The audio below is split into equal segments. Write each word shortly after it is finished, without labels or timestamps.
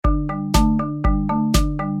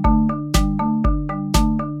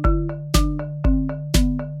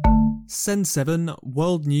Send 7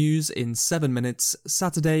 World News in 7 minutes,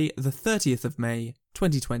 Saturday the 30th of May,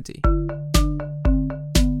 2020.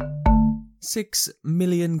 6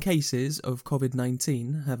 million cases of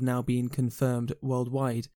COVID-19 have now been confirmed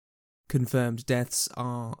worldwide. Confirmed deaths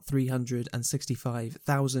are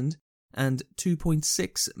 365,000 and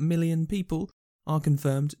 2.6 million people are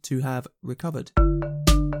confirmed to have recovered.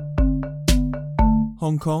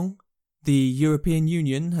 Hong Kong. The European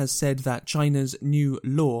Union has said that China's new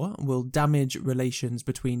law will damage relations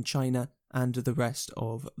between China and the rest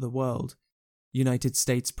of the world. United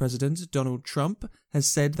States President Donald Trump has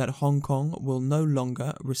said that Hong Kong will no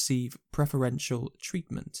longer receive preferential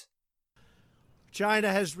treatment. China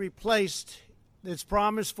has replaced its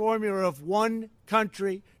promised formula of one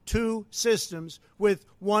country, two systems with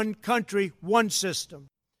one country, one system.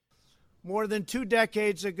 More than 2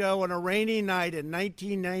 decades ago, on a rainy night in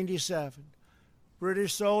 1997,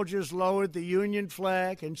 British soldiers lowered the Union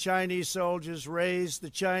flag and Chinese soldiers raised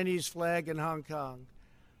the Chinese flag in Hong Kong.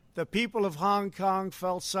 The people of Hong Kong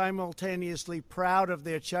felt simultaneously proud of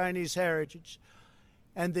their Chinese heritage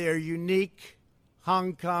and their unique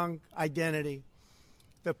Hong Kong identity.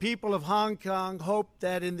 The people of Hong Kong hoped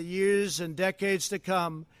that in the years and decades to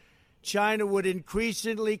come, China would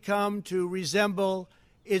increasingly come to resemble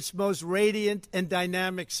its most radiant and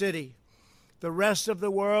dynamic city. The rest of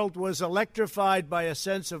the world was electrified by a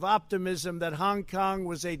sense of optimism that Hong Kong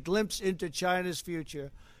was a glimpse into China's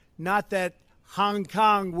future, not that Hong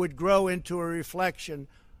Kong would grow into a reflection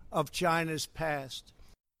of China's past.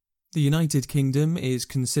 The United Kingdom is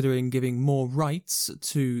considering giving more rights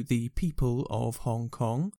to the people of Hong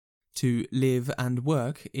Kong to live and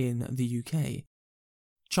work in the UK.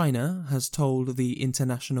 China has told the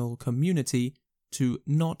international community to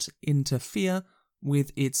not interfere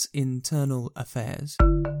with its internal affairs.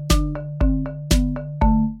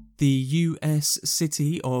 The US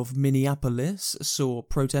city of Minneapolis saw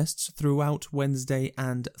protests throughout Wednesday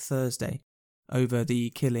and Thursday over the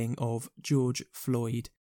killing of George Floyd.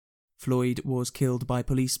 Floyd was killed by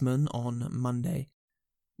policemen on Monday.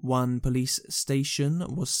 One police station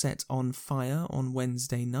was set on fire on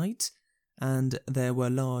Wednesday night, and there were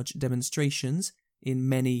large demonstrations in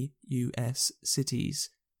many US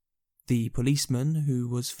cities. The policeman who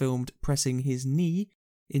was filmed pressing his knee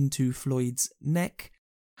into Floyd's neck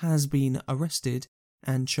has been arrested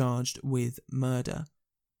and charged with murder.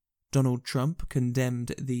 Donald Trump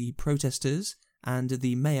condemned the protesters and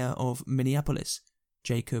the mayor of Minneapolis,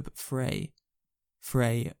 Jacob Frey.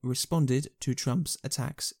 Frey responded to Trump's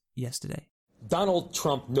attacks yesterday. Donald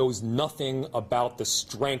Trump knows nothing about the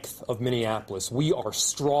strength of Minneapolis. We are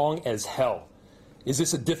strong as hell. Is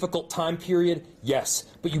this a difficult time period? Yes,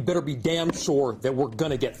 but you better be damn sure that we're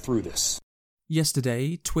gonna get through this.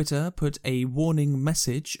 Yesterday, Twitter put a warning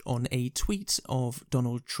message on a tweet of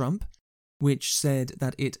Donald Trump, which said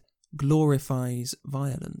that it glorifies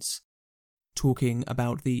violence. Talking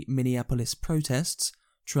about the Minneapolis protests,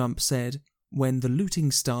 Trump said, "When the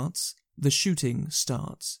looting starts, the shooting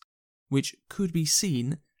starts," which could be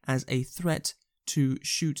seen as a threat to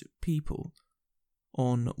shoot people.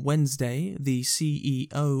 On Wednesday, the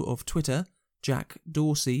CEO of Twitter, Jack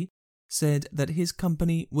Dorsey, said that his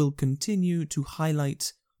company will continue to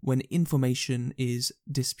highlight when information is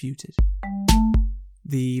disputed.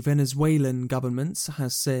 The Venezuelan government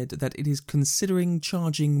has said that it is considering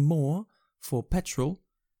charging more for petrol.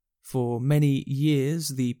 For many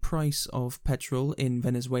years, the price of petrol in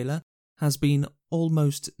Venezuela has been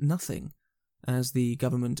almost nothing, as the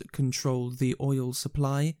government controlled the oil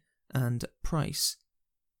supply and price.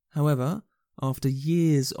 However, after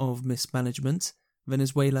years of mismanagement,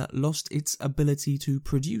 Venezuela lost its ability to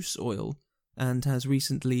produce oil and has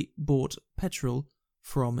recently bought petrol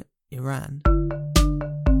from Iran.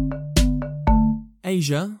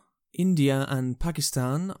 Asia, India and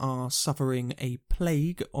Pakistan are suffering a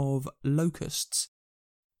plague of locusts.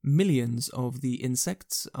 Millions of the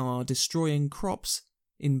insects are destroying crops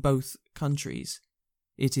in both countries.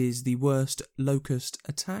 It is the worst locust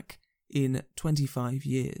attack in 25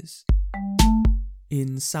 years.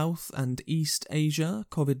 In South and East Asia,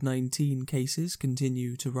 COVID-19 cases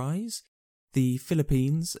continue to rise. The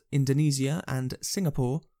Philippines, Indonesia and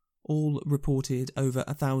Singapore all reported over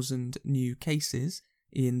 1,000 new cases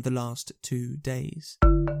in the last 2 days.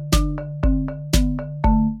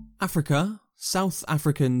 Africa. South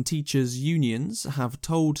African teachers' unions have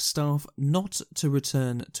told staff not to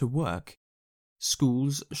return to work.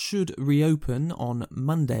 Schools should reopen on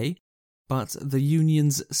Monday, but the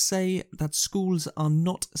unions say that schools are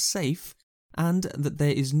not safe and that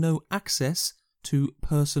there is no access to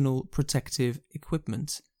personal protective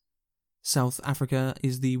equipment. South Africa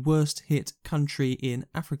is the worst hit country in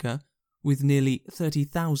Africa with nearly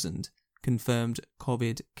 30,000 confirmed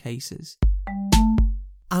COVID cases.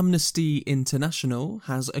 Amnesty International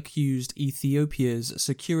has accused Ethiopia's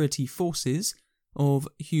security forces of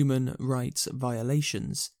human rights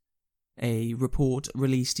violations. A report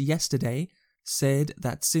released yesterday said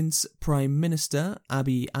that since Prime Minister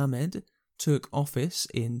Abiy Ahmed took office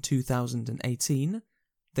in 2018,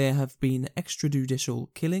 there have been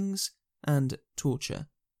extrajudicial killings and torture.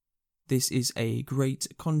 This is a great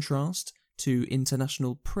contrast to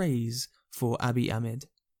international praise for Abiy Ahmed.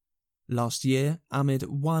 Last year, Ahmed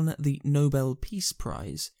won the Nobel Peace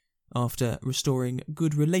Prize after restoring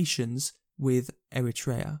good relations with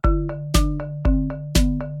Eritrea.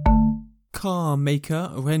 Car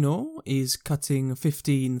maker Renault is cutting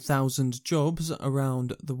 15,000 jobs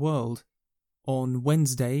around the world. On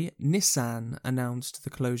Wednesday, Nissan announced the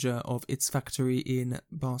closure of its factory in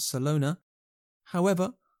Barcelona.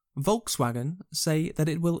 However, Volkswagen say that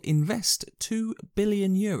it will invest €2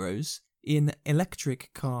 billion in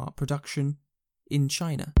electric car production in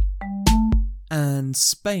China. And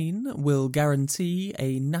Spain will guarantee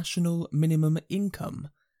a national minimum income.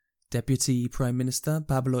 Deputy Prime Minister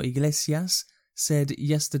Pablo Iglesias said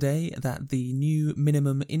yesterday that the new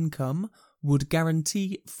minimum income would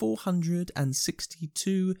guarantee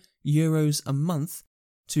 €462 a month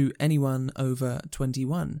to anyone over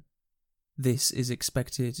 21. This is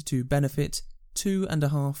expected to benefit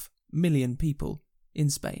 2.5 million people in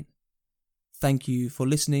Spain. Thank you for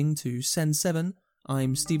listening to Sen 7.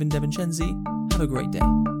 I'm Stephen DeVincenzi. Have a great day.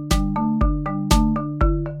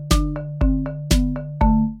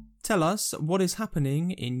 Tell us what is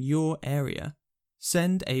happening in your area.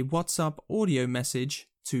 Send a WhatsApp audio message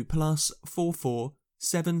to +44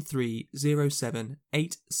 7307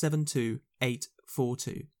 872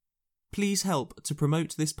 842. Please help to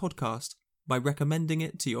promote this podcast by recommending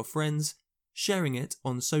it to your friends, sharing it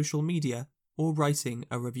on social media, or writing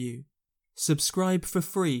a review. Subscribe for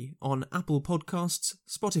free on Apple Podcasts,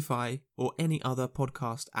 Spotify, or any other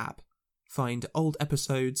podcast app. Find old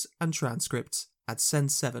episodes and transcripts at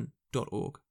sen7.org.